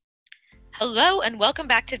Hello, and welcome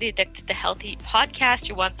back to the Addicted to Healthy podcast,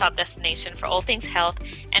 your one-stop destination for all things health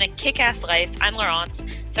and a kick-ass life. I'm Laurence,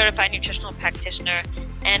 certified nutritional practitioner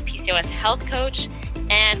and PCOS health coach,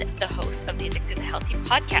 and the host of the Addicted to Healthy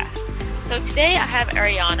podcast. So today I have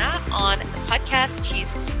Ariana on the podcast.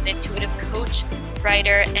 She's an intuitive coach,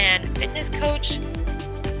 writer, and fitness coach,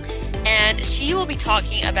 and she will be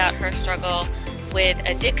talking about her struggle with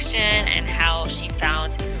addiction and how she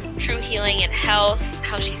found true healing and health,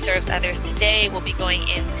 how she serves others today. We'll be going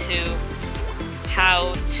into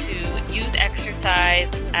how to use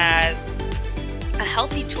exercise as a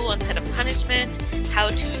healthy tool instead of punishment, how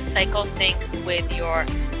to cycle sync with your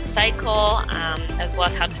cycle, as well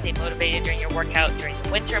as how to stay motivated during your workout during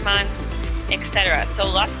the winter months, etc. So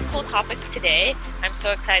lots of cool topics today. I'm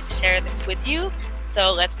so excited to share this with you.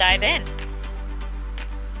 So let's dive in.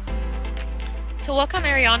 So welcome,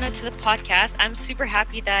 Ariana, to the podcast. I'm super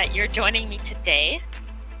happy that you're joining me today.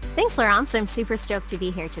 Thanks, Laurence. I'm super stoked to be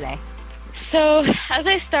here today. So as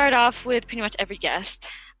I start off with pretty much every guest,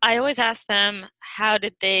 I always ask them, how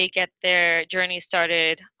did they get their journey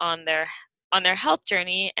started on their health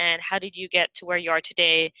journey, and how did you get to where you are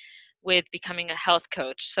today with becoming a health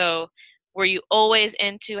coach? So were you always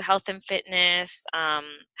into health and fitness?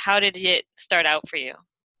 How did it start out for you?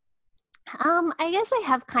 I guess I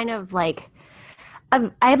have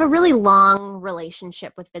I have a really long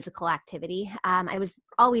relationship with physical activity. I was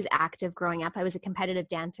always active growing up. I was a competitive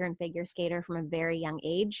dancer and figure skater from a very young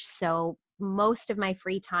age. So most of my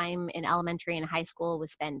free time in elementary and high school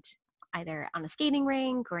was spent either on a skating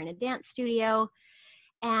rink or in a dance studio.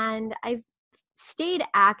 And I've stayed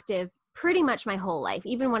active pretty much my whole life.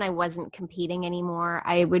 Even when I wasn't competing anymore,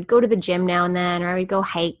 I would go to the gym now and then, or I would go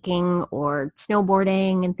hiking or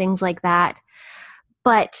snowboarding and things like that.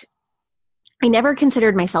 But I never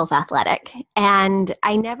considered myself athletic, and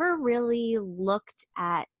I never really looked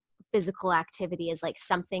at physical activity as like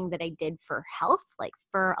something that I did for health. Like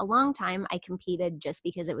for a long time, I competed just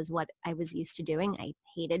because it was what I was used to doing. I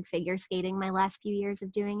hated figure skating my last few years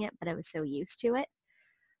of doing it, but I was so used to it.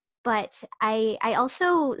 But I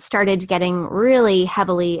also started getting really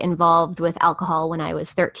heavily involved with alcohol when I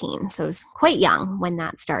was 13. So I was quite young when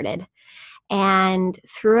that started. And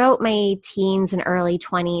throughout my teens and early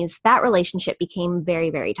 20s, that relationship became very,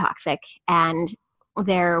 very toxic. And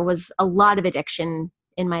there was a lot of addiction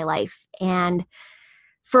in my life. And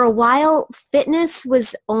for a while, fitness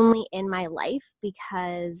was only in my life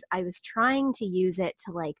because I was trying to use it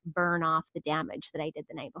to like burn off the damage that I did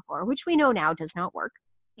the night before, which we know now does not work.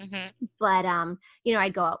 Mm-hmm. But,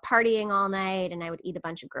 I'd go out partying all night and I would eat a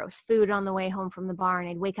bunch of gross food on the way home from the bar, and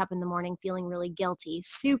I'd wake up in the morning feeling really guilty,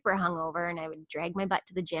 super hungover, and I would drag my butt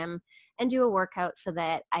to the gym and do a workout so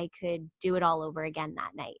that I could do it all over again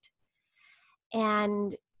that night.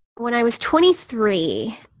 And when I was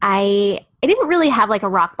 23, I didn't really have like a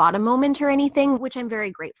rock bottom moment or anything, which I'm very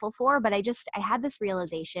grateful for, but I had this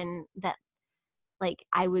realization that like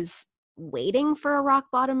I was waiting for a rock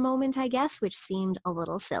bottom moment, I guess, which seemed a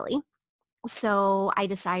little silly. So I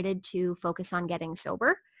decided to focus on getting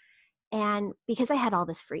sober. And because I had all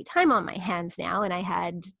this free time on my hands now, and I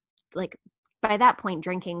had like, by that point,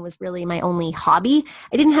 drinking was really my only hobby.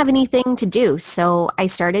 I didn't have anything to do. So I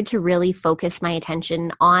started to really focus my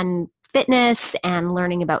attention on fitness and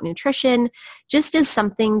learning about nutrition, just as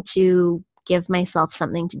something to give myself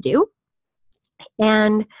something to do.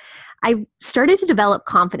 And I started to develop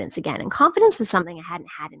confidence again. And confidence was something I hadn't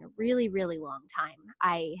had in a really, really long time.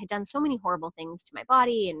 I had done so many horrible things to my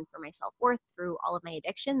body and for my self-worth through all of my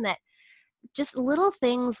addiction that just little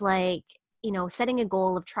things like, setting a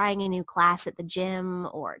goal of trying a new class at the gym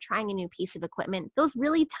or trying a new piece of equipment, those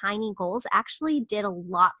really tiny goals actually did a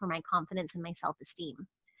lot for my confidence and my self-esteem.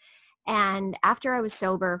 And after I was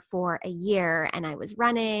sober for a year and I was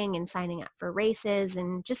running and signing up for races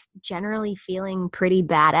and just generally feeling pretty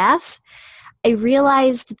badass, I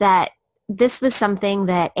realized that this was something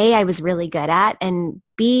that A, I was really good at, and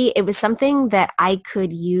B, it was something that I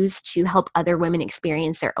could use to help other women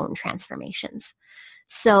experience their own transformations.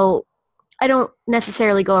 So I don't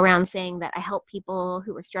necessarily go around saying that I help people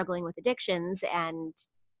who are struggling with addictions and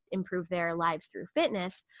improve their lives through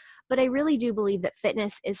fitness, but I really do believe that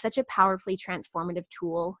fitness is such a powerfully transformative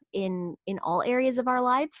tool in all areas of our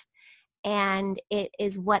lives, and it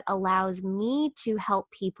is what allows me to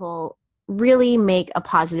help people really make a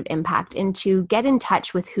positive impact and to get in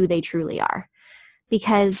touch with who they truly are.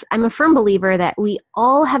 Because I'm a firm believer that we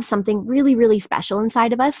all have something really, really special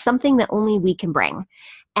inside of us, something that only we can bring,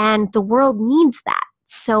 and the world needs that.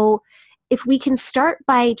 So if we can start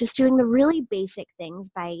by just doing the really basic things,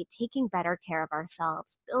 by taking better care of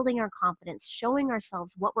ourselves, building our confidence, showing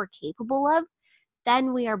ourselves what we're capable of,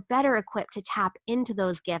 then we are better equipped to tap into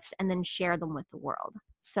those gifts and then share them with the world.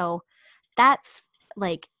 So that's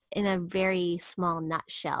like in a very small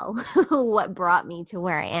nutshell what brought me to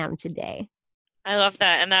where I am today. I love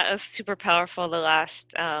that. And that was super powerful, the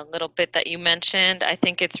last little bit that you mentioned. I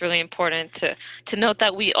think it's really important to note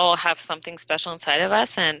that we all have something special inside of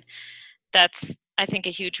us. And that's, I think, a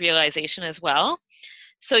huge realization as well.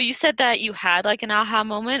 So you said that you had like an aha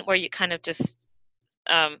moment where you kind of just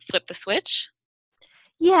flipped the switch.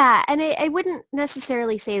 Yeah, and I wouldn't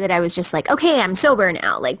necessarily say that I was just like, okay, I'm sober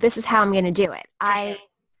now. Like this is how I'm going to do it. For sure.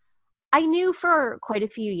 I knew for quite a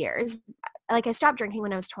few years. Like I stopped drinking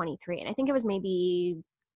when I was 23, and I think it was maybe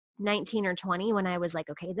 19 or 20 when I was like,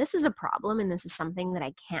 okay, this is a problem and this is something that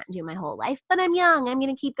I can't do my whole life, but I'm young. I'm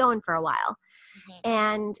going to keep going for a while. Mhm.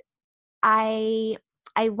 And I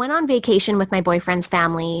I went on vacation with my boyfriend's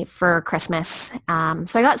family for Christmas.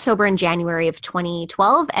 So I got sober in January of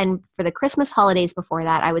 2012. And for the Christmas holidays before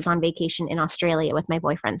that, I was on vacation in Australia with my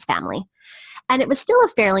boyfriend's family. And it was still a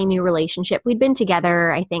fairly new relationship. We'd been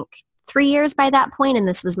together, I think, 3 years by that point, and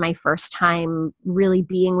this was my first time really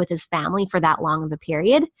being with his family for that long of a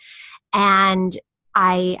period. And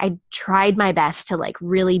I tried my best to like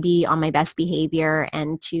really be on my best behavior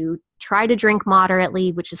and to try to drink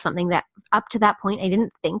moderately, which is something that up to that point I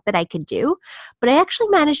didn't think that I could do. But I actually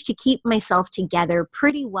managed to keep myself together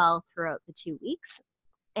pretty well throughout the 2 weeks.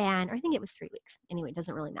 Or I think it was 3 weeks. Anyway, it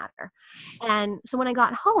doesn't really matter. And so when I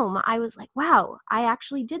got home, I was like, wow, I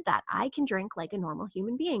actually did that. I can drink like a normal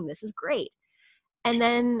human being. This is great. And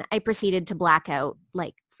then I proceeded to black out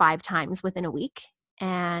like 5 times within a week.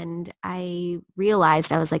 And I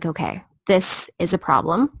realized I was like, okay, this is a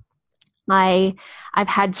problem. I I've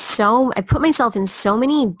put myself in so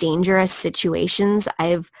many dangerous situations.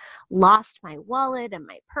 I've lost my wallet and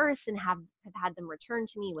my purse and have had them returned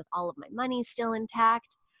to me with all of my money still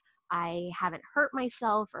intact. I haven't hurt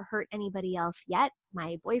myself or hurt anybody else yet.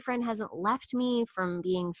 My boyfriend hasn't left me from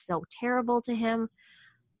being so terrible to him.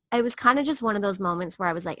 It was kind of just one of those moments where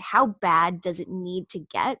I was like, how bad does it need to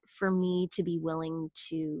get for me to be willing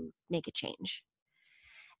to make a change?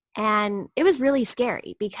 And it was really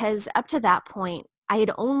scary because up to that point,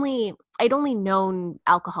 I'd only known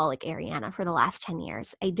alcoholic Ariana for the last 10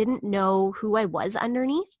 years. I didn't know who I was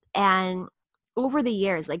underneath. And over the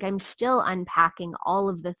years, like I'm still unpacking all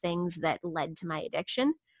of the things that led to my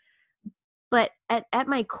addiction. But at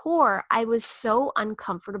my core, I was so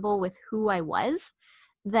uncomfortable with who I was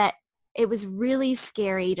that it was really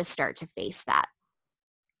scary to start to face that.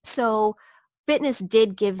 So fitness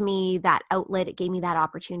did give me that outlet. It gave me that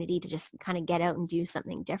opportunity to just kind of get out and do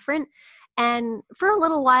something different. And for a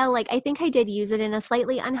little while, like I think I did use it in a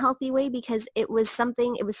slightly unhealthy way because it was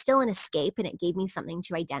still an escape and it gave me something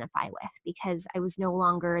to identify with because I was no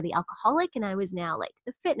longer the alcoholic and I was now like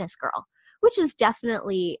the fitness girl, which is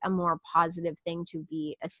definitely a more positive thing to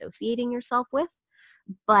be associating yourself with.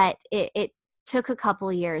 But it took a couple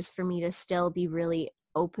of years for me to still be really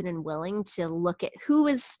open and willing to look at who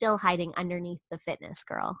is still hiding underneath the fitness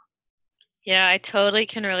girl. Yeah, I totally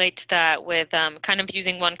can relate to that with kind of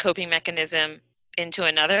using one coping mechanism into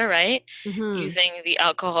another, right? Hmm. Using the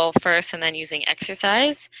alcohol first and then using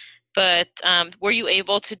exercise. But were you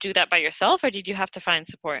able to do that by yourself or did you have to find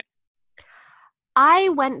support? I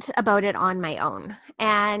went about it on my own.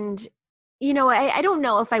 And, I don't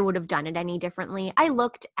know if I would have done it any differently. I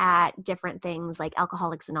looked at different things like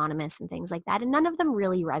Alcoholics Anonymous and things like that, and none of them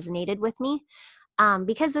really resonated with me.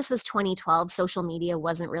 Because this was 2012, social media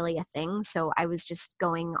wasn't really a thing. So I was just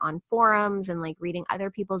going on forums and like reading other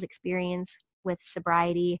people's experience with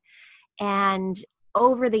sobriety. And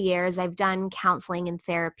over the years, I've done counseling and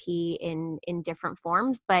therapy in different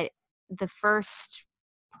forms, but the first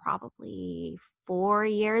probably 4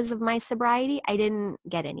 years of my sobriety, I didn't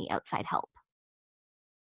get any outside help.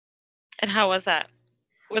 And how was that?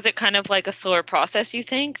 Was it kind of like a slower process, you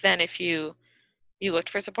think, than if you looked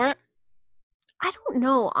for support? I don't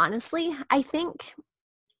know, honestly. I think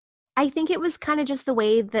it was kind of just the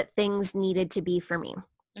way that things needed to be for me.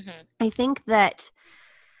 Hmm. I think that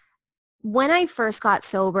when I first got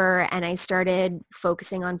sober and I started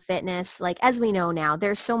focusing on fitness, like as we know now,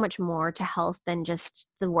 there's so much more to health than just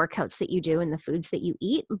the workouts that you do and the foods that you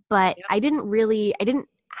eat. But Yep. I didn't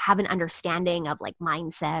have an understanding of like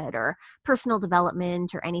mindset or personal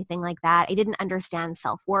development or anything like that. I didn't understand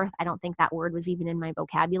self-worth. I don't think that word was even in my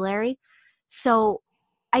vocabulary. So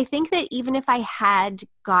I think that even if I had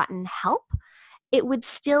gotten help, it would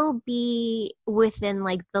still be within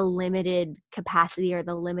like the limited capacity or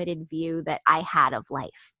the limited view that I had of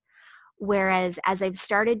life. Whereas as I've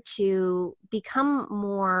started to become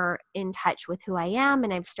more in touch with who I am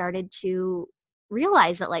and I've started to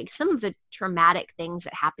realize that like some of the traumatic things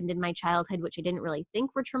that happened in my childhood, which I didn't really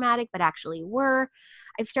think were traumatic, but actually were,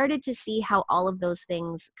 I've started to see how all of those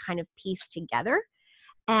things kind of piece together.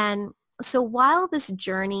 And so while this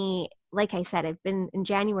journey, like I said, I've been in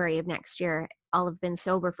January of next year, I'll have been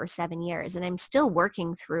sober for 7 years, and I'm still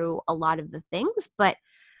working through a lot of the things, but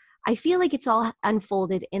I feel like it's all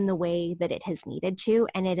unfolded in the way that it has needed to,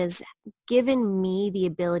 and it has given me the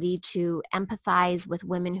ability to empathize with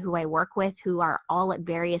women who I work with who are all at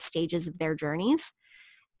various stages of their journeys.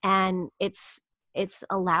 And it's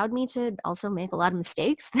allowed me to also make a lot of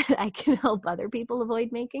mistakes that I can help other people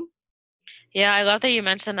avoid making. Yeah, I love that you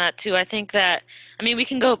mentioned that too. I think that, I mean, we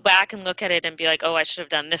can go back and look at it and be like, oh, I should have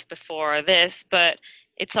done this before or this, but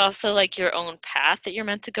it's also like your own path that you're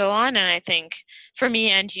meant to go on. And I think for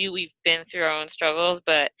me and you, we've been through our own struggles,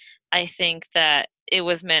 but I think that it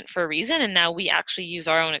was meant for a reason. And now we actually use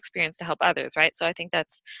our own experience to help others, right? So I think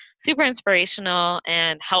that's super inspirational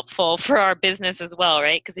and helpful for our business as well,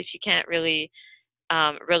 right? Because if you can't really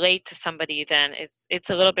relate to somebody, then it's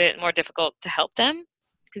a little bit more difficult to help them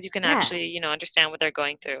because you can Yeah. actually understand what they're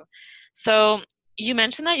going through. So you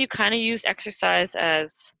mentioned that you kind of used exercise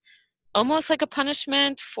as almost like a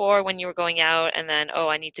punishment for when you were going out, and then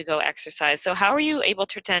I need to go exercise. So how are you able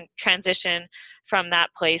to transition from that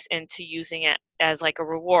place into using it as like a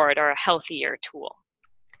reward or a healthier tool?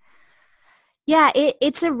 Yeah,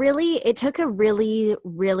 it took a really,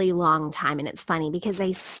 really long time. And it's funny because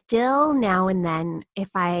I still now and then, if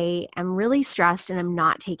I am really stressed and I'm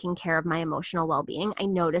not taking care of my emotional well-being, I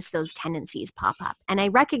notice those tendencies pop up and I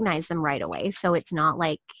recognize them right away. So it's not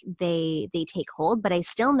like they take hold, but I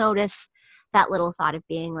still notice that little thought of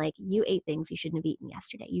being like, you ate things you shouldn't have eaten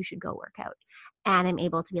yesterday. You should go work out. And I'm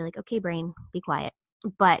able to be like, okay, brain, be quiet.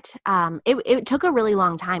 But it took a really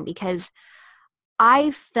long time because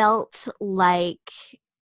I felt like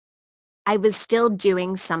I was still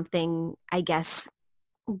doing something, I guess,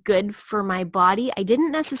 good for my body. I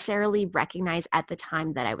didn't necessarily recognize at the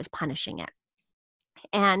time that I was punishing it.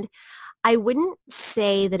 And I wouldn't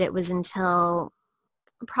say that it was until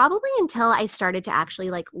I started to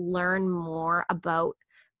actually like learn more about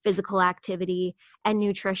physical activity and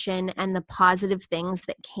nutrition and the positive things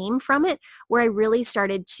that came from it, where I really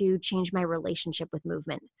started to change my relationship with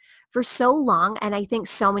movement. For so long, and I think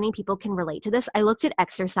so many people can relate to this, I looked at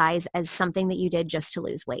exercise as something that you did just to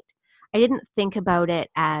lose weight. I didn't think about it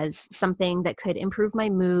as something that could improve my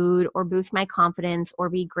mood or boost my confidence or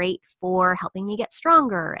be great for helping me get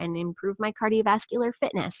stronger and improve my cardiovascular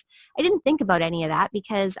fitness. I didn't think about any of that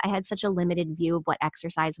because I had such a limited view of what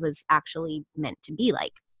exercise was actually meant to be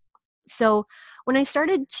like. So when I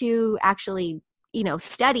started to actually,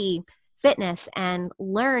 study fitness and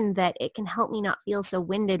learn that it can help me not feel so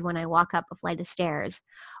winded when I walk up a flight of stairs,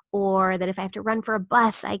 or that if I have to run for a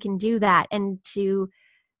bus, I can do that, and to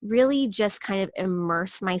really just kind of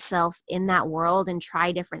immerse myself in that world and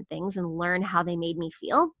try different things and learn how they made me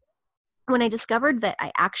feel. When I discovered that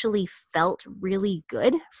I actually felt really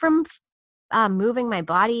good from moving my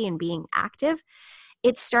body and being active,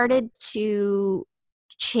 it started to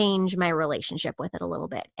change my relationship with it a little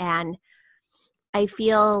bit. And I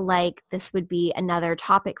feel like this would be another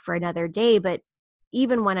topic for another day, but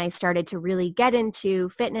even when I started to really get into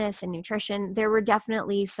fitness and nutrition, there were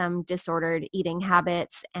definitely some disordered eating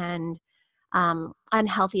habits and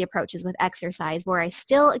unhealthy approaches with exercise, where I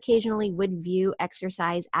still occasionally would view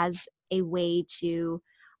exercise as a way to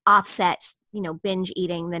offset, binge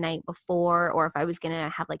eating the night before, or if I was going to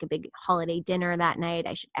have like a big holiday dinner that night,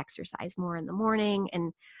 I should exercise more in the morning.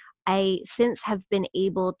 And I since have been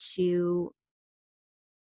able to,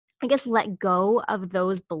 I guess, let go of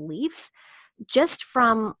those beliefs just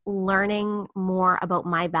from learning more about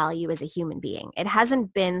my value as a human being. It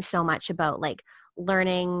hasn't been so much about like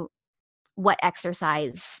learning what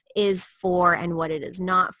exercise is for and what it is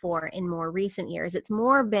not for in more recent years. It's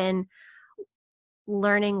more been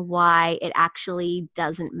learning why it actually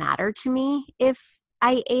doesn't matter to me if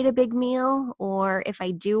I ate a big meal or if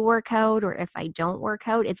I do work out or if I don't work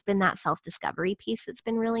out. It's been that self-discovery piece that's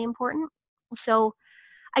been really important. So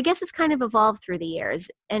I guess it's kind of evolved through the years,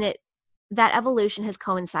 and that evolution has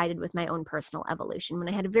coincided with my own personal evolution. When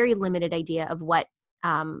I had a very limited idea of what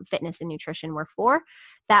fitness and nutrition were for,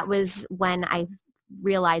 that was when I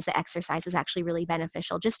realized that exercise is actually really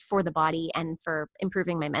beneficial just for the body and for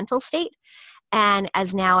improving my mental state. And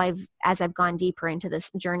as I've gone deeper into this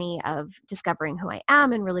journey of discovering who I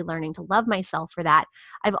am and really learning to love myself for that,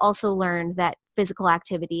 I've also learned that physical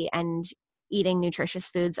activity and eating nutritious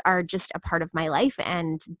foods are just a part of my life,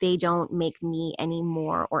 and they don't make me any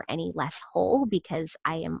more or any less whole because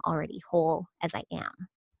I am already whole as I am.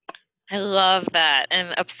 I love that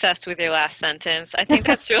and obsessed with your last sentence. I think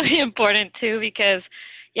that's really important too because,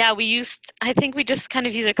 yeah, I think we just kind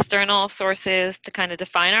of use external sources to kind of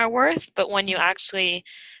define our worth. But when you actually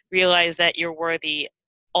realize that you're worthy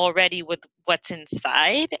already with what's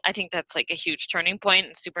inside, I think that's like a huge turning point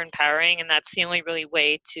and super empowering. And that's the only really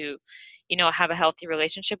way to, have a healthy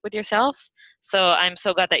relationship with yourself. So I'm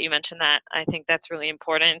so glad that you mentioned that. I think that's really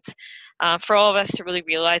important for all of us to really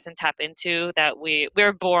realize and tap into that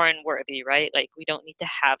we're born worthy, right? Like we don't need to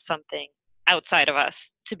have something outside of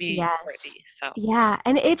us to be Yes. worthy. So Yeah.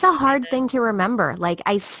 And it's a hard thing to remember. Like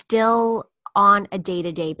I still on a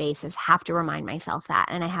day-to-day basis have to remind myself that.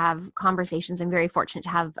 And I have conversations. I'm very fortunate to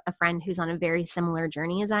have a friend who's on a very similar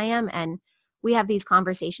journey as I am. And we have these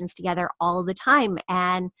conversations together all the time.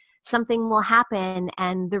 And something will happen.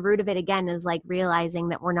 And the root of it again is like realizing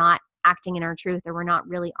that we're not acting in our truth or we're not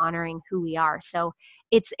really honoring who we are. So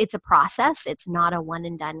it's a process. It's not a one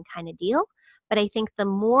and done kind of deal. But I think the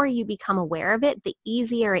more you become aware of it, the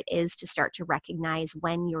easier it is to start to recognize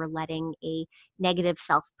when you're letting a negative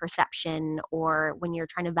self perception or when you're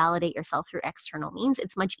trying to validate yourself through external means.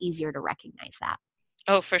 It's much easier to recognize that.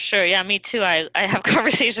 Oh, for sure. Yeah, me too. I have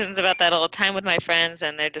conversations about that all the time with my friends,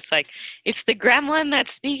 and they're just like, it's the gremlin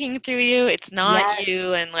that's speaking through you. It's not Yes.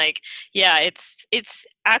 you. And like, yeah, it's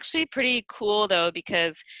actually pretty cool though,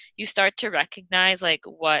 because you start to recognize like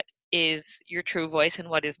what is your true voice and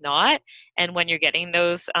what is not. And when you're getting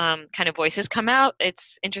those kind of voices come out,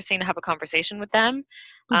 it's interesting to have a conversation with them.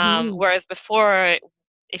 Hmm. Whereas before,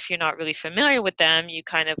 if you're not really familiar with them, you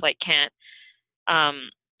kind of like can't um,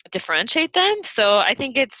 differentiate them. So I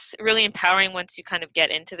think it's really empowering once you kind of get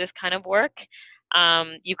into this kind of work.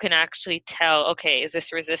 You can actually tell, okay, is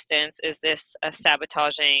this resistance? Is this a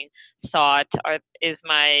sabotaging thought? Or is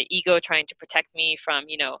my ego trying to protect me from,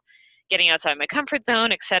 getting outside my comfort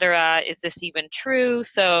zone, etc.? Is this even true?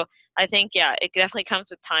 So I think, yeah, it definitely comes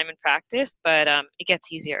with time and practice, but it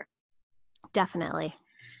gets easier. Definitely.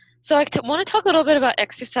 So I want to talk a little bit about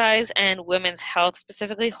exercise and women's health,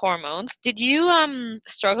 specifically hormones. Did you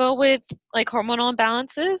struggle with like hormonal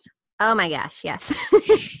imbalances? Oh my gosh, yes.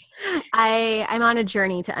 I'm on a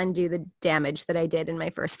journey to undo the damage that I did in my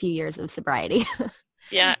first few years of sobriety.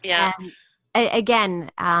 Yeah, yeah. And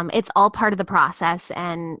again, it's all part of the process.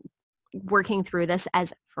 And working through this,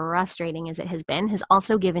 as frustrating as it has been, has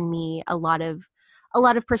also given me a lot of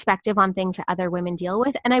perspective on things that other women deal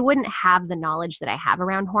with. And I wouldn't have the knowledge that I have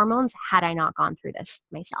around hormones had I not gone through this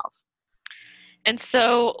myself. And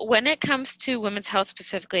so when it comes to women's health,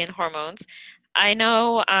 specifically in hormones, I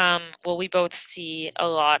know, well, we both see a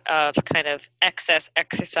lot of kind of excess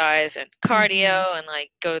exercise and Mhm. cardio and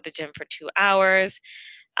like go to the gym for 2 hours.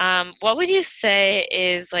 What would you say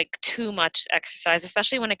is like too much exercise,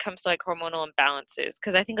 especially when it comes to like hormonal imbalances?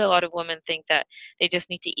 Because I think a lot of women think that they just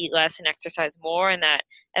need to eat less and exercise more and that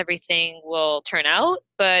everything will turn out.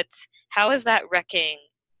 But how is that wrecking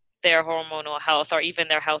their hormonal health or even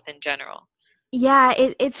their health in general? Yeah,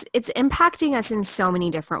 it's impacting us in so many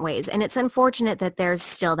different ways, and it's unfortunate that there's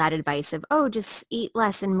still that advice of, oh, just eat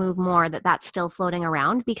less and move more, that's still floating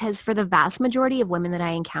around. Because for the vast majority of women that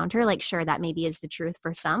I encounter, like, sure, that maybe is the truth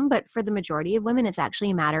for some, but for the majority of women, it's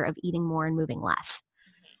actually a matter of eating more and moving less.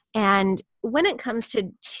 And when it comes to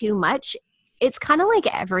too much, it's kind of like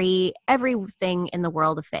everything in the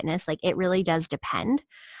world of fitness, like it really does depend.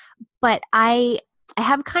 But I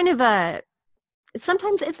have kind of a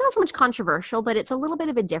sometimes it's not so much controversial, but it's a little bit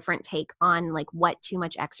of a different take on like what too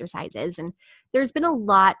much exercise is. And there's been a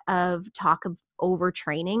lot of talk of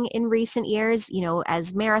overtraining in recent years,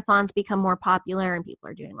 as marathons become more popular and people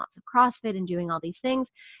are doing lots of CrossFit and doing all these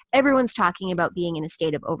things, everyone's talking about being in a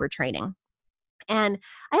state of overtraining. And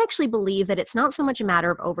I actually believe that it's not so much a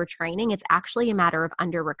matter of overtraining, it's actually a matter of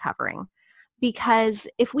under recovering. Because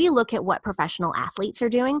if we look at what professional athletes are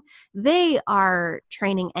doing, they are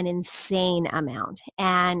training an insane amount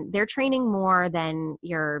and they're training more than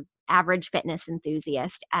your average fitness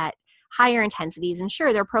enthusiast at higher intensities. And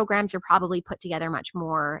sure, their programs are probably put together much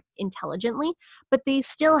more intelligently, but they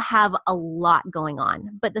still have a lot going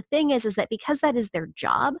on. But the thing is that because that is their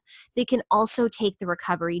job, they can also take the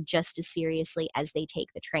recovery just as seriously as they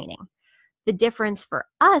take the training. The difference for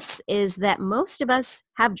us is that most of us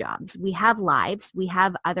have jobs, we have lives, we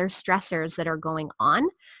have other stressors that are going on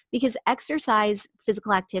because exercise,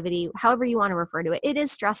 physical activity, however you want to refer to it, it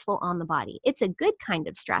is stressful on the body. It's a good kind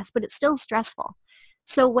of stress, but it's still stressful.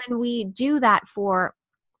 So when we do that for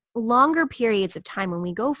longer periods of time, when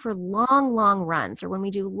we go for long, long runs, or when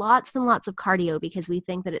we do lots and lots of cardio because we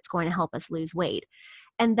think that it's going to help us lose weight,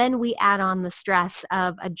 and then we add on the stress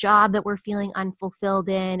of a job that we're feeling unfulfilled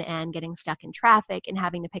in and getting stuck in traffic and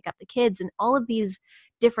having to pick up the kids and all of these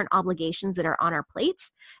different obligations that are on our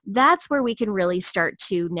plates, that's where we can really start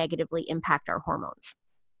to negatively impact our hormones.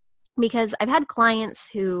 Because I had a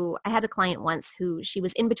client once who she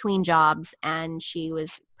was in between jobs and she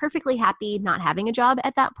was perfectly happy not having a job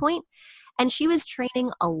at that point. And she was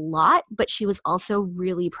training a lot, but she was also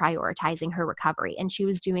really prioritizing her recovery and she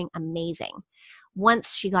was doing amazing.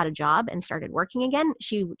 Once she got a job and started working again,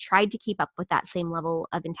 she tried to keep up with that same level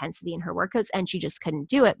of intensity in her workouts and she just couldn't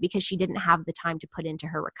do it because she didn't have the time to put into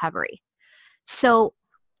her recovery. So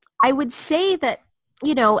I would say that,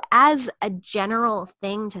 as a general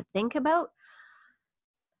thing to think about,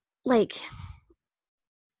 like,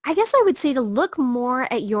 I guess I would say to look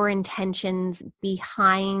more at your intentions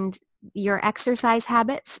behind your exercise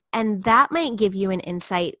habits, and that might give you an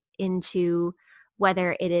insight into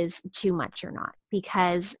whether it is too much or not.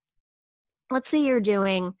 Because let's say you're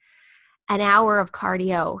doing an hour of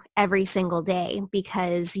cardio every single day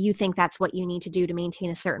because you think that's what you need to do to maintain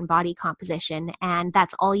a certain body composition, and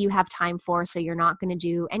that's all you have time for, so you're not going to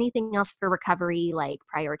do anything else for recovery, like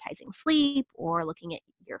prioritizing sleep or looking at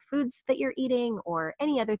your foods that you're eating or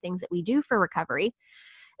any other things that we do for recovery.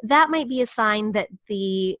 That might be a sign that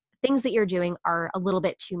the things that you're doing are a little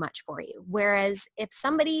bit too much for you. Whereas if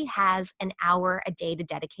somebody has an hour a day to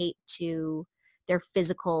dedicate to their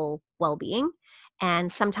physical well-being,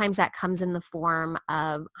 and sometimes that comes in the form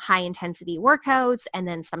of high intensity workouts, and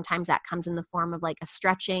then sometimes that comes in the form of like a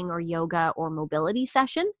stretching or yoga or mobility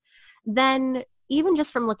session, then even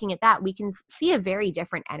just from looking at that, we can see a very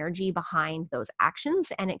different energy behind those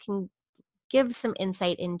actions, and it can give some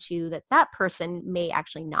insight into that person may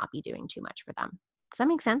actually not be doing too much for them. Does that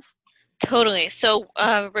make sense? Totally. So,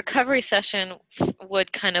 recovery session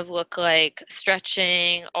would kind of look like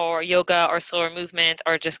stretching or yoga or slower movement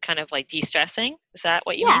or just kind of like de-stressing. Is that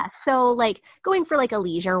what you mean? Yeah. So like going for like a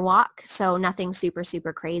leisure walk. So nothing super,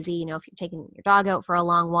 super crazy. If you're taking your dog out for a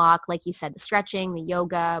long walk, like you said, the stretching, the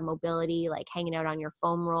yoga, mobility, like hanging out on your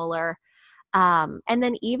foam roller. And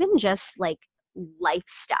then even just like life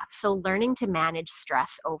stuff. So learning to manage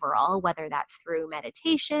stress overall, whether that's through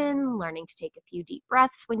meditation, learning to take a few deep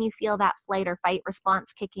breaths when you feel that flight or fight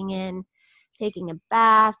response kicking in, taking a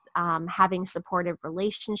bath, having supportive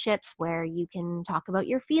relationships where you can talk about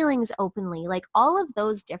your feelings openly, like all of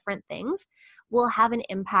those different things will have an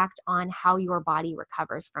impact on how your body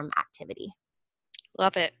recovers from activity.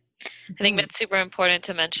 Love it. I think Mhm. that's super important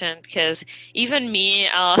to mention because even me,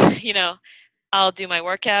 I'll, I'll do my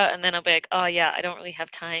workout and then I'll be like, oh yeah, I don't really have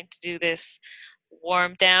time to do this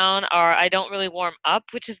warm down, or I don't really warm up,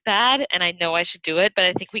 which is bad. And I know I should do it, but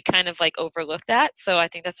I think we kind of like overlook that. So I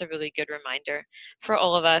think that's a really good reminder for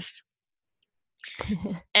all of us.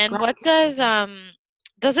 And Glad what you shared that.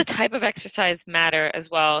 does a type of exercise matter as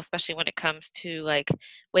well, especially when it comes to like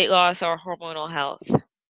weight loss or hormonal health?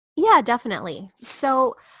 Yeah, definitely.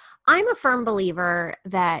 So I'm a firm believer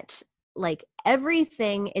that like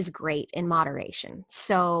everything is great in moderation.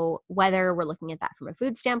 So whether we're looking at that from a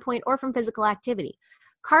food standpoint or from physical activity,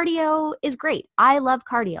 cardio is great. I love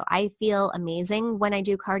cardio. I feel amazing when I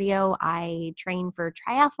do cardio. I train for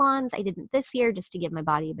triathlons. I didn't this year just to give my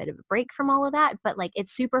body a bit of a break from all of that, but like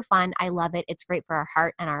it's super fun. I love it. It's great for our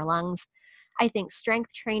heart and our lungs. I think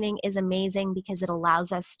strength training is amazing because it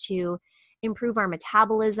allows us to improve our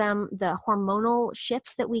metabolism. The hormonal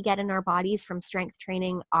shifts that we get in our bodies from strength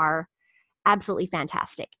training are absolutely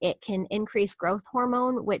fantastic. It can increase growth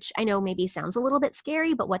hormone, which I know maybe sounds a little bit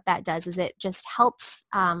scary, but what that does is it just helps.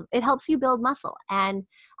 It helps you build muscle. And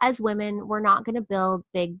as women, we're not going to build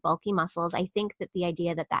big, bulky muscles. I think that the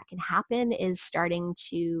idea that that can happen is starting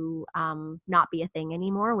to not be a thing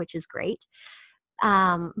anymore, which is great.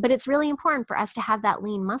 But it's really important for us to have that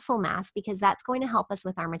lean muscle mass because that's going to help us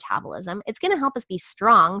with our metabolism. It's going to help us be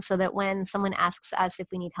strong so that when someone asks us if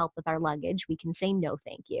we need help with our luggage, we can say no,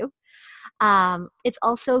 thank you. It's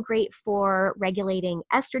also great for regulating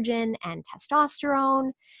estrogen and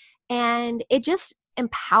testosterone, and it just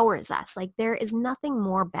empowers us. Like there is nothing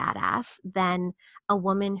more badass than a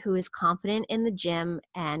woman who is confident in the gym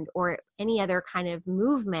and or any other kind of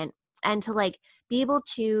movement, and to like be able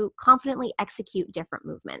to confidently execute different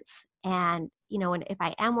movements. And and if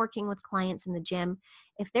I am working with clients in the gym,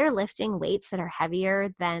 if they're lifting weights that are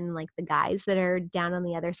heavier than like the guys that are down on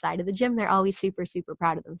the other side of the gym, they're always super, super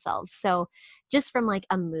proud of themselves. So just from like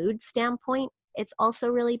a mood standpoint, it's also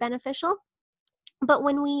really beneficial. But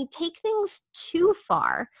when we take things too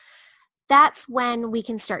far, that's when we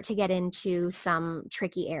can start to get into some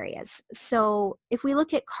tricky areas. So if we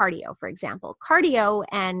look at cardio, for example, cardio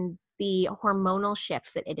and the hormonal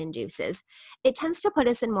shifts that it induces, it tends to put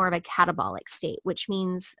us in more of a catabolic state, which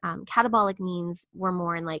means catabolic means we're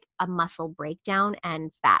more in like a muscle breakdown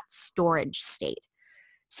and fat storage state.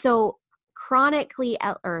 So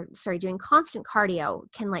doing constant cardio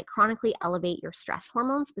can like chronically elevate your stress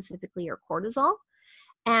hormones, specifically your cortisol.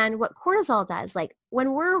 And what cortisol does, like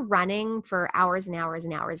when we're running for hours and hours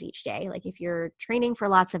and hours each day, like if you're training for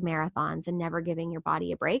lots of marathons and never giving your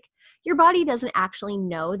body a break, your body doesn't actually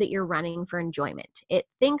know that you're running for enjoyment. It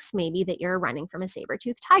thinks maybe that you're running from a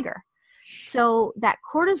saber-toothed tiger. So that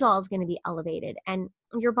cortisol is going to be elevated and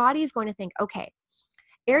your body is going to think, okay,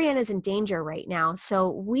 Ariane is in danger right now,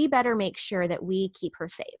 so we better make sure that we keep her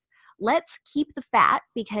safe. Let's keep the fat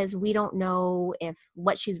because we don't know if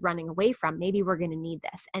what she's running away from, maybe we're going to need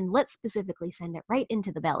this. And let's specifically send it right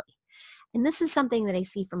into the belly. And this is something that I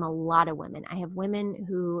see from a lot of women. I have women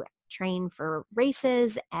who train for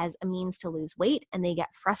races as a means to lose weight, and they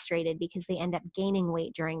get frustrated because they end up gaining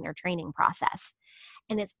weight during their training process.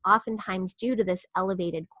 And it's oftentimes due to this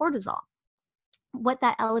elevated cortisol. What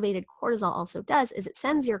that elevated cortisol also does is it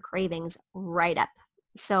sends your cravings right up.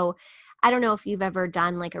 So I don't know if you've ever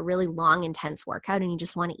done like a really long, intense workout and you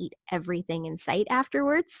just want to eat everything in sight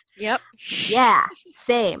afterwards. Yep. Yeah,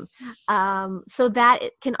 same. So that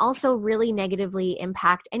it can also really negatively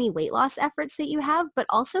impact any weight loss efforts that you have, but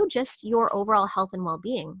also just your overall health and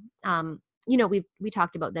well-being. We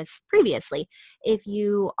talked about this previously. If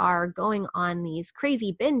you are going on these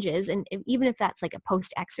crazy binges, and even if that's like a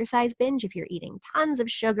post-exercise binge, if you're eating tons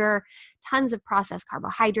of sugar, tons of processed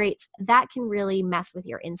carbohydrates, that can really mess with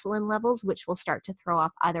your insulin levels, which will start to throw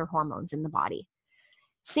off other hormones in the body.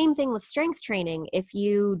 Same thing with strength training. If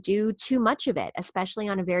you do too much of it, especially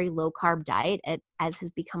on a very low carb diet, as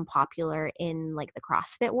has become popular in like the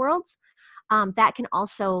CrossFit worlds, that can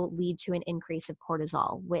also lead to an increase of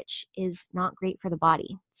cortisol, which is not great for the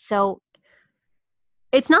body. So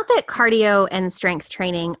it's not that cardio and strength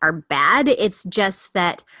training are bad. It's just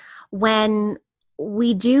that when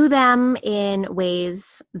we do them in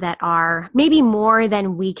ways that are maybe more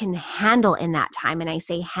than we can handle in that time, and I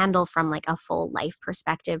say handle from like a full life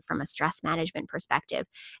perspective, from a stress management perspective,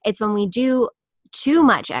 it's when we do too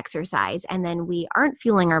much exercise and then we aren't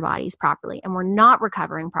fueling our bodies properly and we're not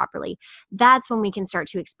recovering properly, that's when we can start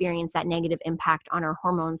to experience that negative impact on our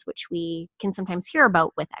hormones, which we can sometimes hear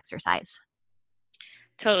about with exercise.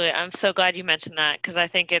 Totally. I'm so glad you mentioned that because I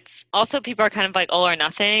think it's also people are kind of like all or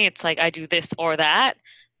nothing. It's like I do this or that.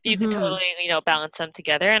 You can totally, balance them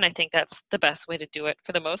together. And I think that's the best way to do it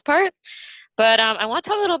for the most part. But I want to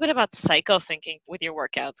talk a little bit about cycle syncing with your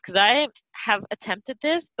workouts because I have attempted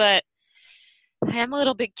this, but I am a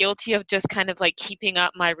little bit guilty of just kind of like keeping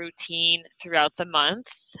up my routine throughout the month,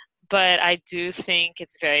 but I do think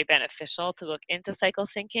it's very beneficial to look into cycle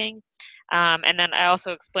syncing. And then I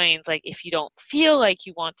also explains like if you don't feel like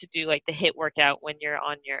you want to do like the HIIT workout when you're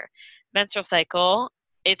on your menstrual cycle,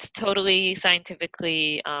 it's totally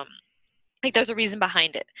scientifically like there's a reason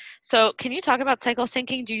behind it. So can you talk about cycle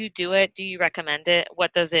syncing? Do you do it? Do you recommend it?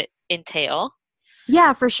 What does it entail?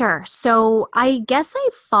 Yeah, for sure. So I guess I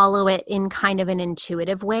follow it in kind of an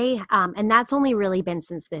intuitive way. And that's only really been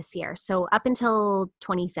since this year. So up until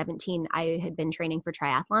 2017, I had been training for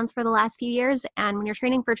triathlons for the last few years. And when you're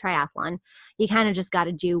training for triathlon, you kind of just got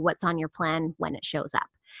to do what's on your plan when it shows up.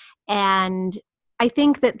 And I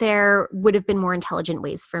think that there would have been more intelligent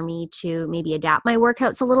ways for me to maybe adapt my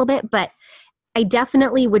workouts a little bit, but I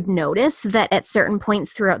definitely would notice that at certain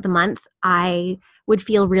points throughout the month, I would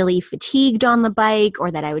feel really fatigued on the bike,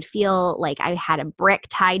 or that I would feel like I had a brick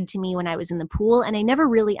tied to me when I was in the pool. And I never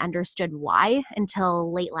really understood why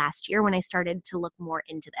until late last year when I started to look more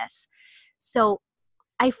into this. So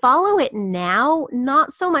I follow it now,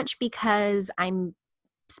 not so much because I'm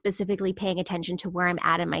specifically paying attention to where I'm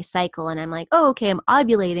at in my cycle and I'm like, oh, okay, I'm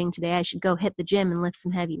ovulating today, I should go hit the gym and lift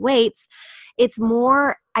some heavy weights. It's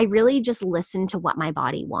more, I really just listen to what my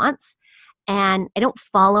body wants. And I don't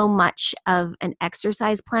follow much of an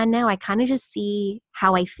exercise plan now. I kind of just see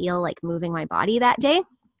how I feel like moving my body that day.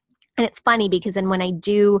 And it's funny because then when I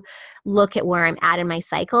do look at where I'm at in my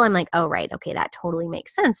cycle, I'm like, oh, right, okay, that totally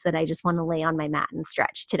makes sense that I just want to lay on my mat and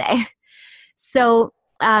stretch today. So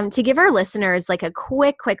to give our listeners like a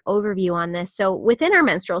quick overview on this. So within our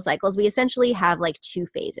menstrual cycles, we essentially have like two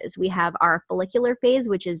phases. We have our follicular phase,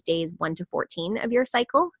 which is days 1 to 14 of your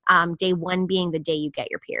cycle. Day 1 being the day you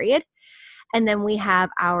get your period. And then we have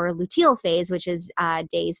our luteal phase, which is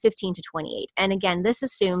days 15 to 28. And again, this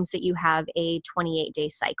assumes that you have a 28-day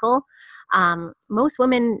cycle. Most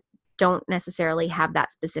women don't necessarily have that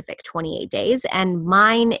specific 28 days. And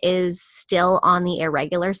mine is still on the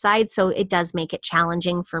irregular side. So it does make it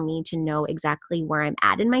challenging for me to know exactly where I'm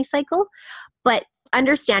at in my cycle. But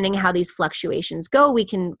understanding how these fluctuations go, we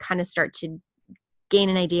can kind of start to gain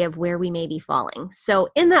an idea of where we may be falling. So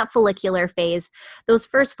in that follicular phase, those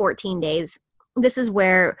first 14 days, this is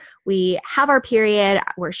where we have our period,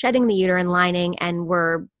 we're shedding the uterine lining, and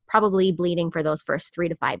we're probably bleeding for those first 3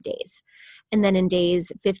 to 5 days. And then in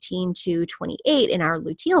days 15 to 28 in our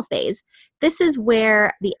luteal phase, this is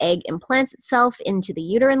where the egg implants itself into the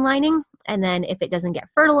uterine lining. And then if it doesn't get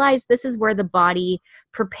fertilized, this is where the body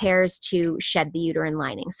prepares to shed the uterine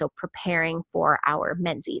lining. So preparing for our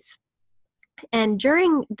menses. And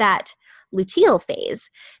during that luteal phase,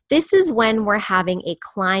 this is when we're having a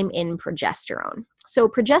climb in progesterone. So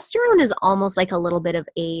progesterone is almost like a little bit of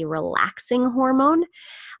a relaxing hormone.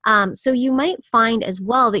 So you might find as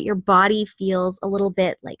well that your body feels a little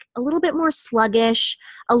bit more sluggish,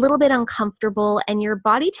 a little bit uncomfortable, and your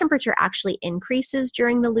body temperature actually increases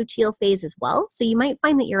during the luteal phase as well. So you might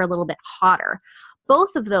find that you're a little bit hotter.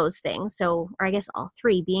 Both of those things, or I guess all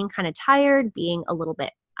three, being kind of tired, being a little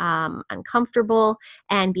bit uncomfortable,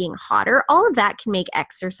 and being hotter, all of that can make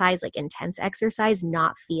exercise, like intense exercise,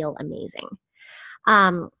 not feel amazing.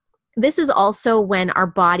 This is also when our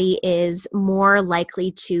body is more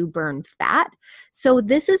likely to burn fat. So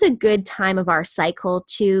this is a good time of our cycle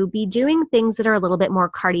to be doing things that are a little bit more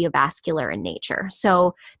cardiovascular in nature.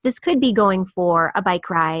 So this could be going for a bike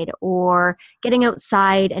ride or getting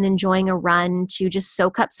outside and enjoying a run to just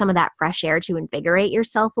soak up some of that fresh air to invigorate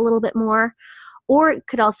yourself a little bit more. Or it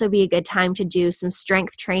could also be a good time to do some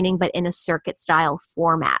strength training, but in a circuit style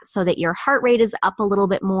format so that your heart rate is up a little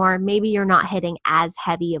bit more. Maybe you're not hitting as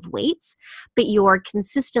heavy of weights, but you're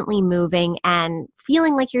consistently moving and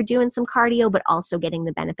feeling like you're doing some cardio, but also getting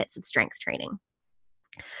the benefits of strength training.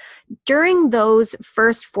 During those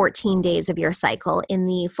first 14 days of your cycle in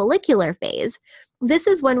the follicular phase, this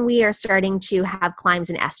is when we are starting to have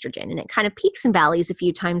climbs in estrogen, and it kind of peaks and valleys a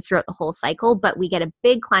few times throughout the whole cycle, but we get a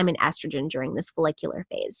big climb in estrogen during this follicular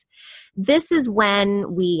phase. This is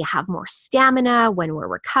when we have more stamina, when we're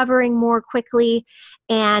recovering more quickly,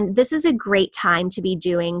 and this is a great time to be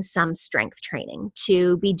doing some strength training,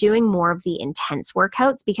 to be doing more of the intense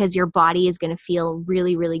workouts because your body is going to feel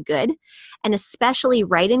really, really good. And especially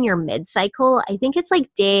right in your mid-cycle, I think it's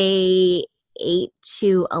like day 8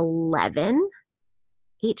 to 11.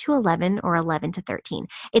 8 to 11 or 11 to 13.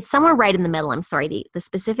 It's somewhere right in the middle. I'm sorry. The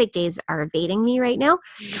specific days are evading me right now,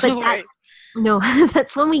 but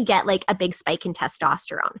that's when we get like a big spike in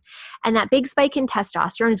testosterone. And that big spike in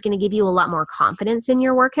testosterone is going to give you a lot more confidence in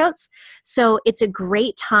your workouts. So it's a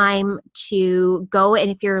great time to go.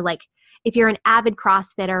 And if you're an avid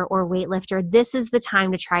CrossFitter or weightlifter, this is the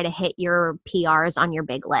time to try to hit your PRs on your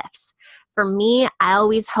big lifts. For me, I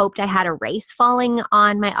always hoped I had a race falling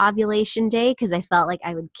on my ovulation day because I felt like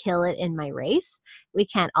I would kill it in my race. We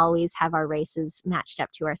can't always have our races matched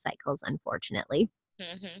up to our cycles, unfortunately.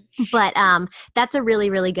 Mm-hmm. But that's a really,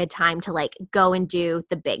 really good time to like go and do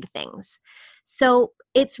the big things. So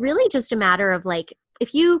it's really just a matter of like,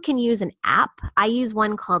 if you can use an app, I use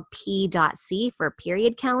one called P.C for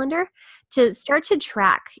period calendar to start to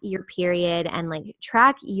track your period and like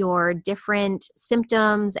track your different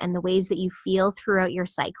symptoms and the ways that you feel throughout your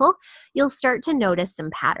cycle. You'll start to notice some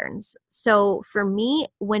patterns. So for me,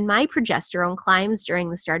 when my progesterone climbs during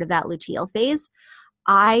the start of that luteal phase,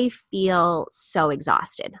 I feel so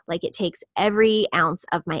exhausted. Like it takes every ounce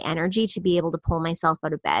of my energy to be able to pull myself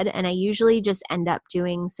out of bed. And I usually just end up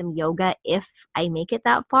doing some yoga if I make it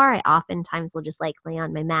that far. I oftentimes will just like lay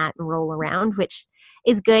on my mat and roll around, which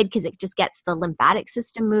is good because it just gets the lymphatic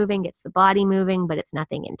system moving, gets the body moving, but it's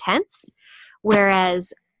nothing intense.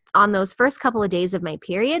 Whereas on those first couple of days of my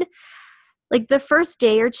period, like the first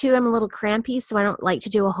day or two, I'm a little crampy, so I don't like to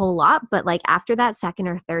do a whole lot. But like after that second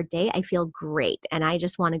or third day, I feel great. And I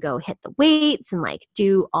just want to go hit the weights and like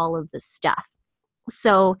do all of the stuff.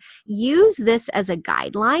 So use this as a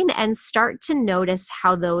guideline and start to notice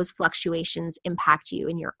how those fluctuations impact you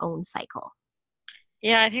in your own cycle.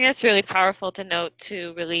 Yeah, I think that's really powerful to note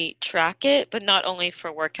to really track it, but not only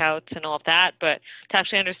for workouts and all of that, but to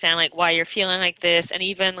actually understand like why you're feeling like this. And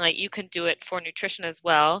even like you can do it for nutrition as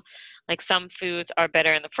well. Like some foods are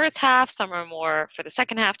better in the first half, some are more for the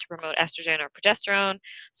second half to promote estrogen or progesterone.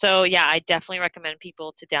 So yeah, I definitely recommend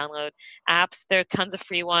people to download apps. There are tons of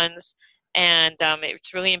free ones, and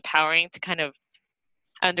it's really empowering to kind of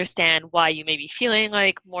understand why you may be feeling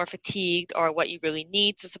like more fatigued or what you really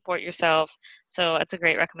need to support yourself. So that's a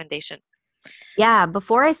great recommendation. Yeah,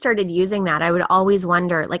 before I started using that, I would always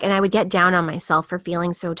wonder, like, and I would get down on myself for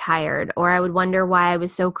feeling so tired, or I would wonder why I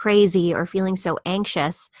was so crazy or feeling so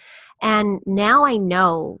anxious. And now I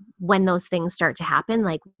know when those things start to happen,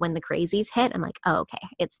 like when the crazies hit, I'm like, oh, okay,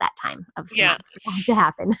 it's that time of the Yeah. month for that to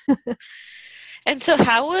happen. And so,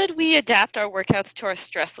 how would we adapt our workouts to our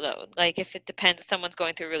stress load? Like, if it depends, someone's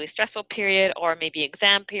going through a really stressful period or maybe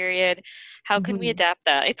exam period, how can we Mhm. adapt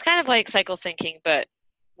that? It's kind of like cycle syncing, but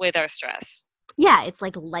with our stress. Yeah, it's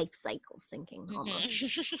like life cycle syncing almost.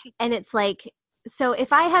 Hmm. And it's like, so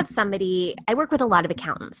if I have somebody, I work with a lot of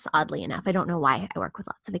accountants, oddly enough. I don't know why I work with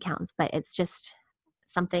lots of accountants, but it's just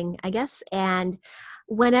something, I guess. And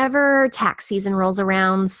whenever tax season rolls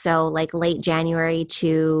around, so like late January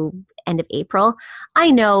to end of April, I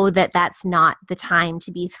know that that's not the time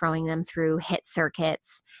to be throwing them through hit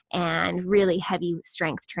circuits and really heavy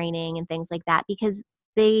strength training and things like that, because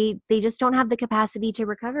they just don't have the capacity to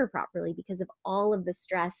recover properly because of all of the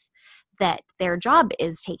stress that their job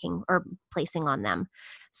is taking or placing on them.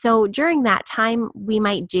 So during that time, we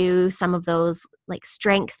might do some of those like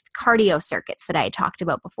strength cardio circuits that I talked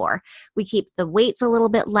about before. We keep the weights a little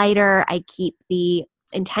bit lighter. I keep the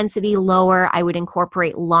intensity lower. I would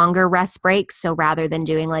incorporate longer rest breaks. So rather than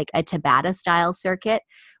doing like a Tabata style circuit,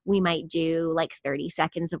 we might do like 30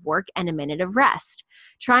 seconds of work and a minute of rest.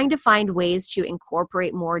 Trying to find ways to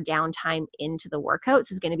incorporate more downtime into the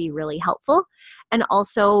workouts is going to be really helpful. And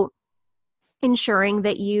also, ensuring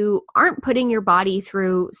that you aren't putting your body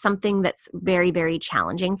through something that's very, very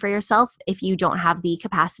challenging for yourself if you don't have the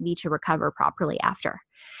capacity to recover properly after.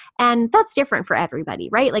 And that's different for everybody,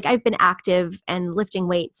 right? Like I've been active and lifting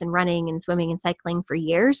weights and running and swimming and cycling for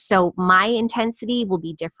years. So my intensity will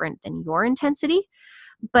be different than your intensity.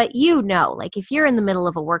 But like if you're in the middle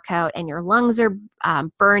of a workout and your lungs are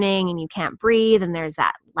burning and you can't breathe and there's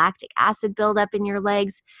that lactic acid buildup in your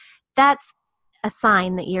legs, that's a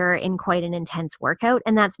sign that you're in quite an intense workout.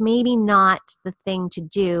 And that's maybe not the thing to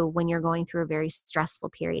do when you're going through a very stressful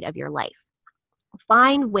period of your life.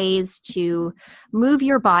 Find ways to move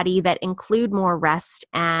your body that include more rest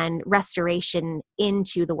and restoration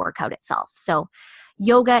into the workout itself. So,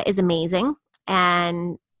 yoga is amazing.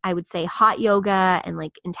 And I would say hot yoga and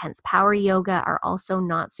like intense power yoga are also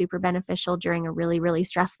not super beneficial during a really, really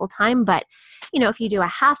stressful time. But, if you do a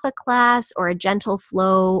hatha class or a gentle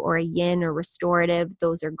flow or a yin or restorative,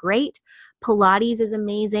 those are great. Pilates is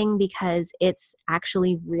amazing because it's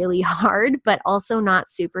actually really hard, but also not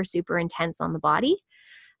super, super intense on the body.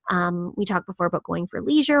 We talked before about going for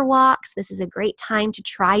leisure walks. This is a great time to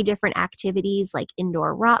try different activities like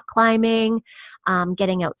indoor rock climbing,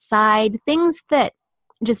 getting outside, things that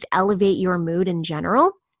just elevate your mood in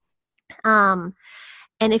general. Um,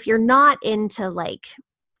 and if you're not into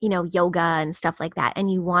yoga and stuff like that,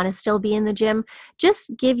 and you want to still be in the gym,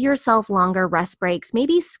 just give yourself longer rest breaks.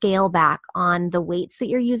 Maybe scale back on the weights that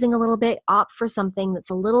you're using a little bit, opt for something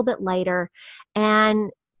that's a little bit lighter,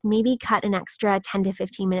 and maybe cut an extra 10 to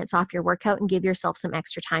 15 minutes off your workout and give yourself some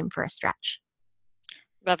extra time for a stretch.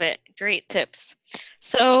 Love it. Great tips.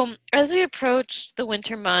 So, as we approach the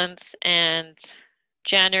winter months and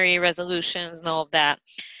January resolutions and all of that,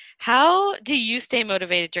 how do you stay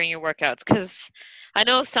motivated during your workouts? Because I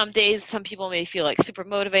know some days some people may feel like super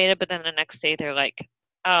motivated, but then the next day they're like,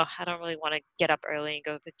 oh, I don't really want to get up early and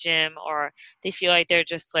go to the gym, or they feel like they're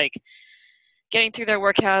just like getting through their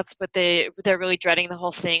workouts, but they're really dreading the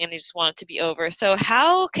whole thing and they just want it to be over. So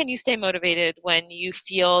how can you stay motivated when you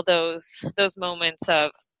feel those moments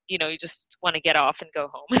of, you just want to get off and go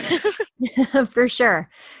home? For sure.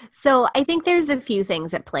 So I think there's a few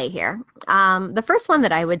things at play here. The first one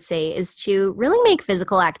that I would say is to really make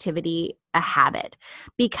physical activity a habit,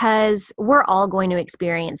 because we're all going to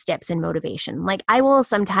experience dips in motivation. Like I will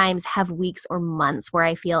sometimes have weeks or months where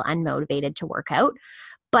I feel unmotivated to work out,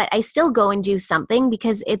 but I still go and do something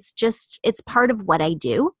because it's part of what I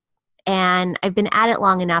do. And I've been at it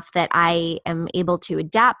long enough that I am able to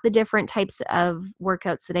adapt the different types of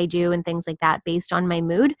workouts that I do and things like that based on my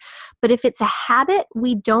mood. But if it's a habit,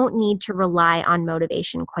 we don't need to rely on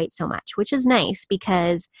motivation quite so much, which is nice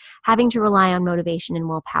because having to rely on motivation and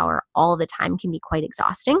willpower all the time can be quite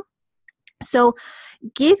exhausting. So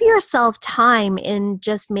give yourself time in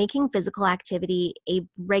just making physical activity a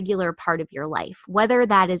regular part of your life, whether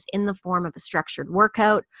that is in the form of a structured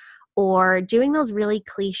workout or doing those really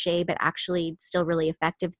cliche but actually still really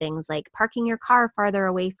effective things like parking your car farther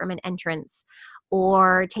away from an entrance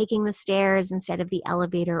or taking the stairs instead of the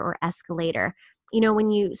elevator or escalator. When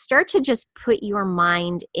you start to just put your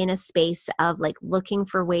mind in a space of like looking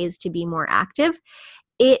for ways to be more active,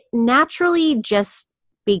 it naturally just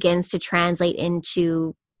begins to translate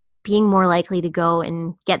into being more likely to go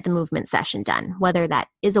and get the movement session done, whether that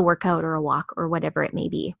is a workout or a walk or whatever it may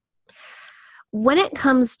be. When it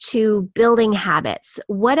comes to building habits,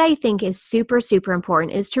 what I think is super, super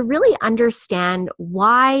important is to really understand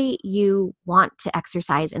why you want to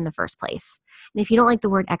exercise in the first place. And if you don't like the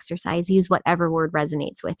word exercise, use whatever word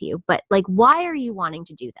resonates with you. But like, why are you wanting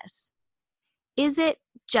to do this? Is it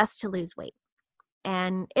just to lose weight?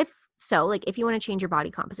 And if so, like if you want to change your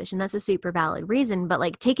body composition, that's a super valid reason, but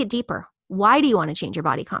like take it deeper. Why do you want to change your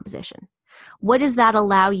body composition? What does that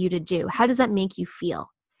allow you to do? How does that make you feel?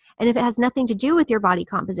 And if it has nothing to do with your body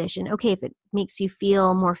composition, okay, if it makes you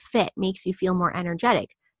feel more fit, makes you feel more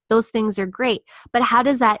energetic, those things are great. But how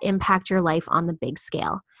does that impact your life on the big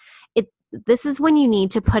scale? This is when you need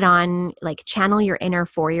to put on, like, channel your inner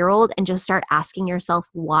 4-year-old and just start asking yourself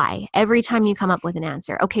why. Every time you come up with an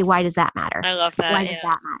answer, okay, why does that matter? I love that. Why does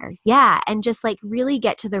that matter? Yeah. And just like really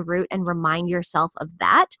get to the root and remind yourself of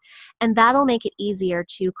that. And that'll make it easier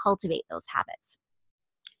to cultivate those habits.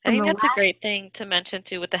 I think that's a great thing to mention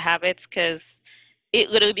too with the habits, because it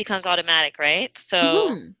literally becomes automatic, right?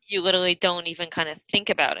 So you literally don't even kind of think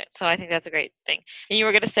about it. So I think that's a great thing. And you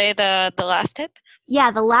were going to say the last tip? Yeah,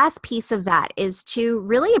 the last piece of that is to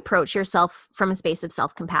really approach yourself from a space of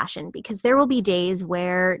self-compassion, because there will be days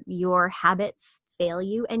where your habits fail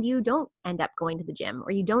you and you don't end up going to the gym,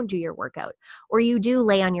 or you don't do your workout, or you do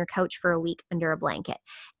lay on your couch for a week under a blanket.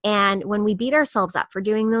 And when we beat ourselves up for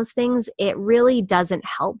doing those things, it really doesn't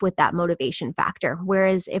help with that motivation factor.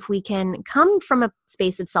 Whereas if we can come from a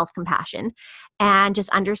space of self-compassion and just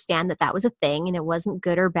understand that that was a thing and it wasn't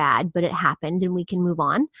good or bad, but it happened and we can move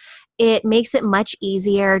on, it makes it much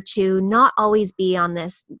easier to not always be on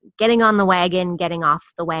this getting on the wagon, getting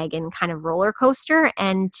off the wagon kind of roller coaster,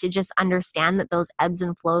 and to just understand that those ebbs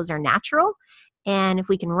and flows are natural. And if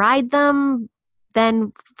we can ride them,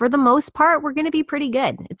 then for the most part, we're going to be pretty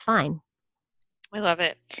good. It's fine. I love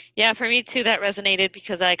it. Yeah, for me too, that resonated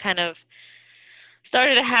because I kind of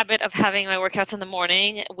started a habit of having my workouts in the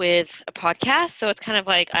morning with a podcast. So it's kind of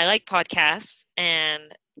like, I like podcasts,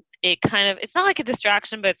 and it's not like a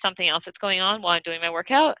distraction, but it's something else that's going on while I'm doing my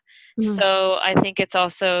workout. Mm-hmm. So I think it's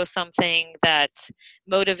also something that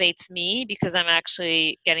motivates me because I'm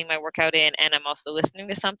actually getting my workout in, and I'm also listening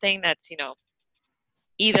to something that's,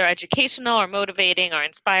 either educational or motivating or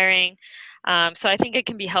inspiring. So I think it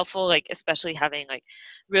can be helpful, like especially having like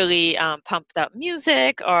really pumped up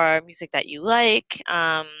music or music that you like,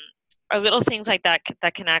 or little things like that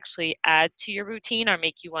that can actually add to your routine or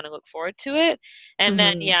make you want to look forward to it. And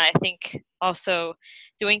then, I think also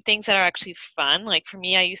doing things that are actually fun. Like for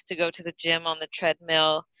me, I used to go to the gym on the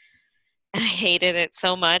treadmill and I hated it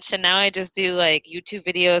so much. And now I just do like YouTube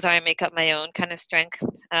videos, or I make up my own kind of strength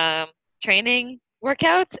training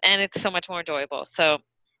workouts, and it's so much more enjoyable. So I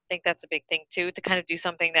think that's a big thing too, to kind of do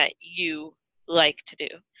something that you like to do.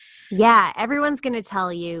 Yeah, everyone's going to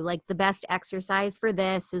tell you like the best exercise for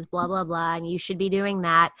this is blah, blah, blah, and you should be doing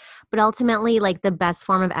that. But ultimately, like the best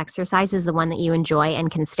form of exercise is the one that you enjoy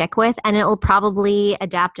and can stick with, and it will probably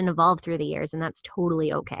adapt and evolve through the years, and that's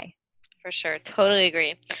totally okay. For sure. Totally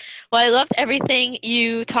agree. Well, I loved everything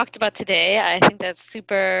you talked about today. I think that's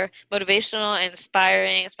super motivational and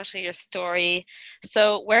inspiring, especially your story.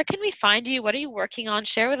 So where can we find you? What are you working on?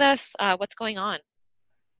 Share with us what's going on.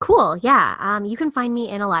 Cool. Yeah. You can find me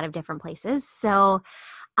in a lot of different places. So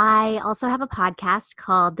I also have a podcast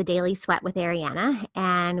called The Daily Sweat with Ariana,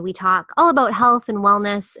 and we talk all about health and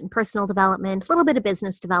wellness and personal development, a little bit of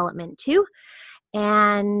business development too.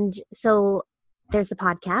 And so there's the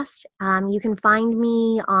podcast. You can find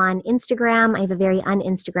me on Instagram. I have a very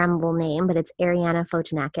un-Instagrammable name, but it's Ariana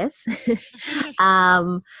Fotinakis.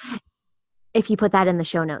 If you put that in the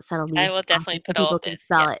show notes, that'll be I will definitely awesome, put all of this.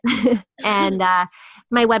 People can spell it. And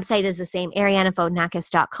my website is the same,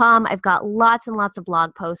 arianafotinakis.com. I've got lots and lots of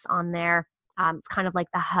blog posts on there. It's kind of like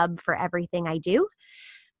the hub for everything I do.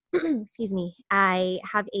 Excuse me. I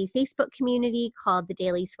have a Facebook community called the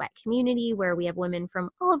Daily Sweat Community, where we have women from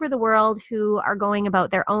all over the world who are going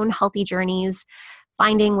about their own healthy journeys,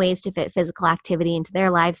 finding ways to fit physical activity into their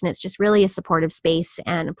lives. And it's just really a supportive space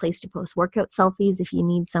and a place to post workout selfies if you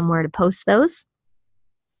need somewhere to post those.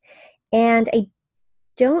 And I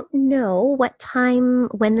don't know what time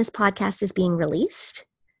when this podcast is being released.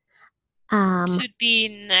 Should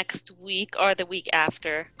be next week or the week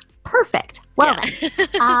after. Perfect. Well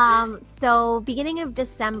then, so beginning of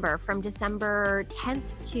December, from December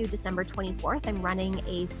 10th to December 24th, I'm running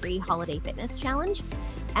a free holiday fitness challenge.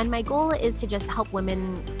 And my goal is to just help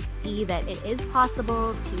women see that it is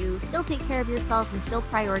possible to still take care of yourself and still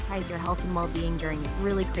prioritize your health and well-being during this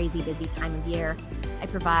really crazy busy time of year. I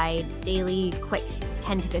provide daily quick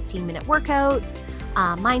 10 to 15 minute workouts.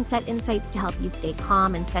 mindset insights to help you stay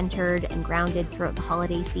calm and centered and grounded throughout the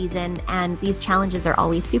holiday season. And these challenges are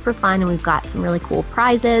always super fun, and we've got some really cool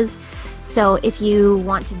prizes. So if you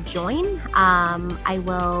want to join, I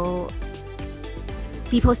will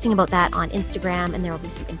be posting about that on Instagram, and there will be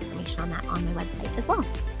some information on that on my website as well.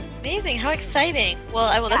 Amazing. How exciting. Well,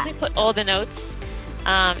 I will definitely put all the notes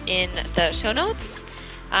in the show notes.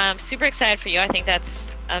 I'm super excited for you. I think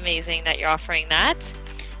that's amazing that you're offering that.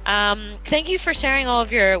 Thank you for sharing all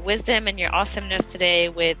of your wisdom and your awesomeness today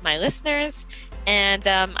with my listeners. And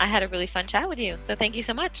I had a really fun chat with you. So thank you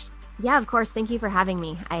so much. Yeah, of course. Thank you for having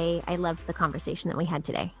me. I loved the conversation that we had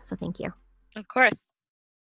today. So thank you. Of course.